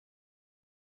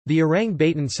The Orang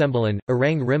Batan Sembilan,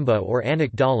 Orang Rimba or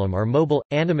Anak Dalam are mobile,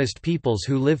 animist peoples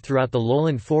who live throughout the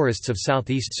lowland forests of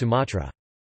southeast Sumatra.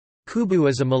 Kubu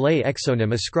is a Malay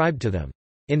exonym ascribed to them.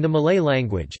 In the Malay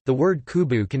language, the word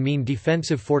kubu can mean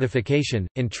defensive fortification,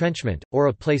 entrenchment, or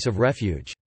a place of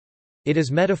refuge. It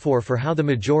is metaphor for how the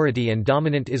majority and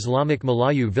dominant Islamic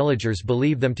Malayu villagers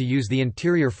believe them to use the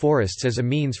interior forests as a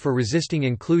means for resisting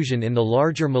inclusion in the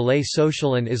larger Malay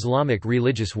social and Islamic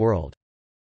religious world.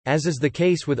 As is the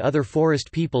case with other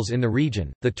forest peoples in the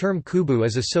region, the term kubu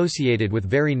is associated with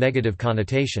very negative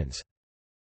connotations.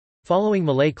 Following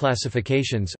Malay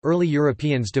classifications, early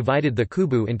Europeans divided the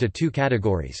kubu into two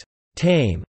categories: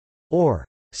 tame, or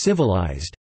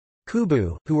civilized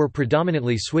Kubu, who were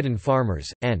predominantly Swidden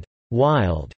farmers, and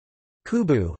wild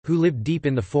Kubu, who lived deep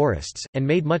in the forests, and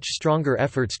made much stronger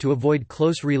efforts to avoid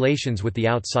close relations with the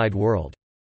outside world.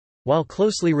 While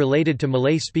closely related to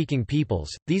Malay-speaking peoples,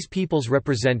 these peoples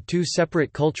represent two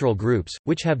separate cultural groups,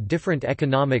 which have different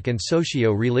economic and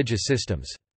socio-religious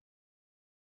systems.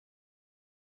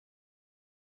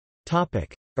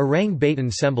 Orang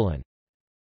Batan Sembilan.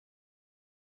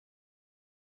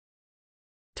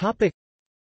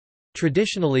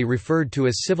 Traditionally referred to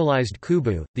as civilized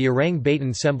Kubu, the Orang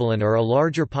Batan Sembilan are a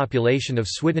larger population of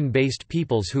Swidden-based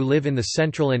peoples who live in the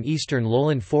central and eastern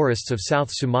lowland forests of South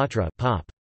Sumatra (POP).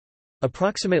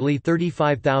 Approximately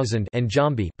 35,000 and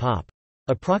Jambi (POP).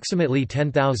 Approximately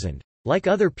 10,000. Like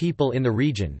other people in the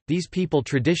region, these people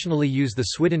traditionally use the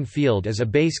Swidden field as a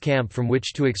base camp from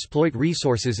which to exploit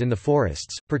resources in the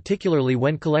forests, particularly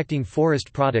when collecting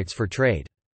forest products for trade.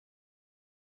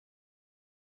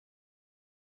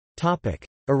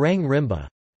 Orang Rimba.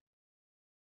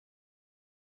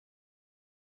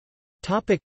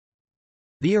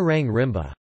 The Orang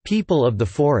Rimba, people of the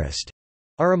forest,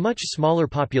 are a much smaller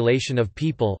population of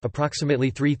people, approximately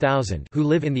 3,000, who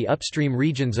live in the upstream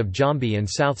regions of Jambi and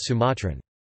South Sumatran.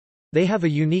 They have a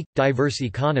unique, diverse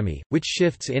economy, which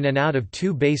shifts in and out of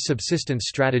two base subsistence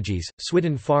strategies,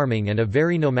 Swidden farming and a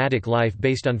very nomadic life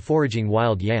based on foraging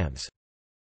wild yams.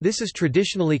 This is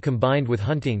traditionally combined with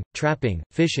hunting, trapping,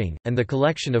 fishing, and the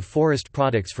collection of forest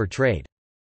products for trade.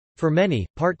 For many,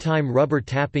 part-time rubber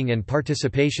tapping and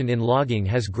participation in logging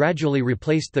has gradually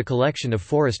replaced the collection of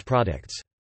forest products.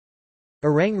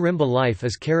 Orang Rimba life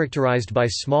is characterized by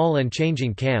small and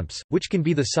changing camps, which can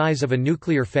be the size of a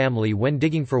nuclear family when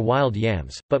digging for wild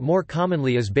yams, but more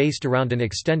commonly is based around an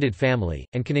extended family,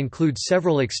 and can include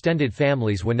several extended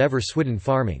families whenever Swidden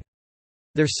farming.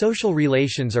 Their social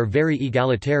relations are very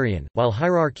egalitarian, while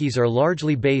hierarchies are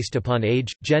largely based upon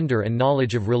age, gender and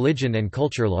knowledge of religion and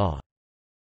culture law.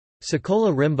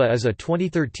 Sekolah Rimba is a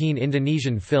 2013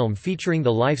 Indonesian film featuring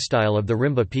the lifestyle of the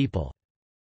Rimba people.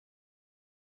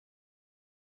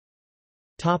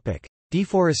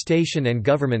 Deforestation and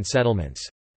government settlements.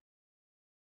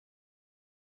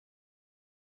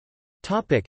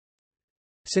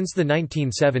 Since the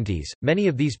 1970s, many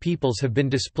of these peoples have been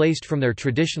displaced from their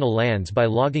traditional lands by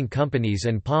logging companies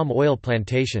and palm oil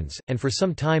plantations, and for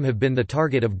some time have been the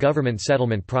target of government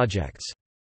settlement projects.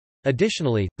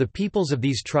 Additionally, the peoples of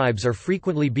these tribes are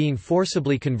frequently being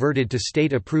forcibly converted to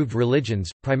state-approved religions,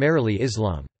 primarily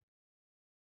Islam.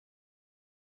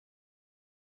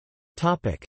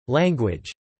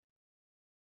 Language.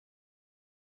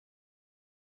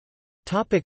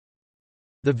 The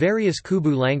various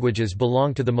Kubu languages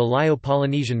belong to the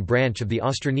Malayo-Polynesian branch of the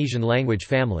Austronesian language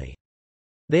family.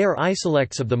 They are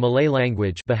isolects of the Malay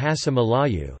language Bahasa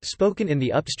Melayu spoken in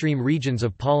the upstream regions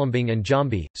of Palembang and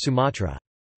Jambi, Sumatra.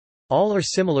 All are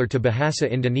similar to Bahasa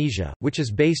Indonesia, which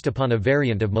is based upon a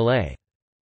variant of Malay.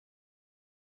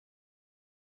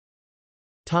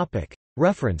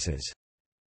 References.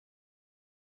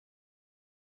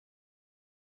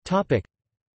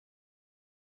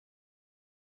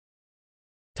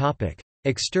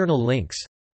 External links.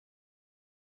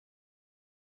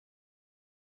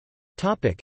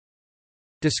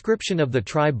 Description of the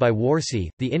tribe by Warsi,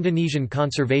 the Indonesian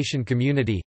conservation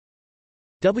community.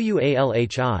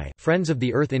 WALHI Friends of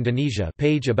the Earth Indonesia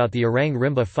page about the Orang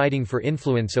Rimba fighting for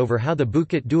influence over how the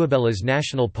Bukit Duabelas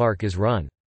National Park is run.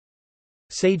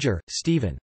 Sager,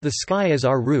 Stephen. The Sky is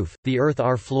Our Roof, the Earth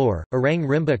Our Floor, Orang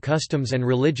Rimba Customs and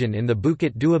Religion in the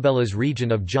Bukit Duabelas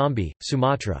region of Jambi,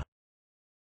 Sumatra.